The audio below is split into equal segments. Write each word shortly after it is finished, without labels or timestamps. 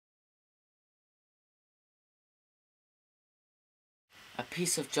A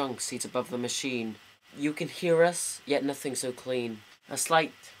piece of junk seats above the machine. You can hear us, yet nothing so clean. A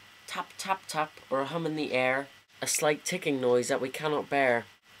slight tap tap tap or a hum in the air. A slight ticking noise that we cannot bear.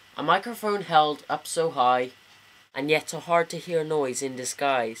 A microphone held up so high, and yet a hard to hear noise in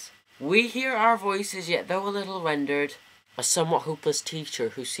disguise. We hear our voices, yet though a little rendered. A somewhat hopeless teacher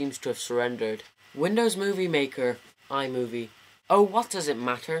who seems to have surrendered. Windows Movie Maker, iMovie. Oh, what does it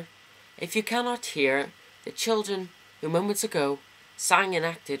matter? If you cannot hear the children who moments ago sang and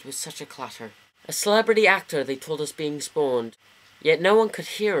acted with such a clatter. A celebrity actor they told us being spawned, yet no one could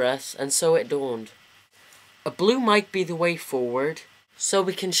hear us, and so it dawned. A blue mic be the way forward, so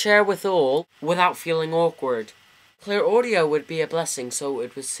we can share with all without feeling awkward. Clear audio would be a blessing, so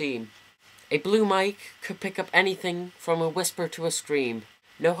it would seem. A blue mic could pick up anything from a whisper to a scream.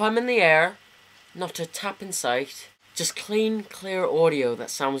 No hum in the air, not a tap in sight, just clean, clear audio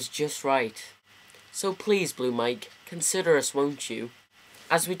that sounds just right. So please, blue mic, consider us, won't you?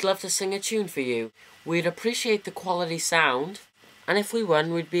 As we'd love to sing a tune for you. We'd appreciate the quality sound, and if we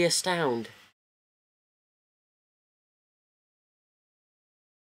won, we'd be astounded.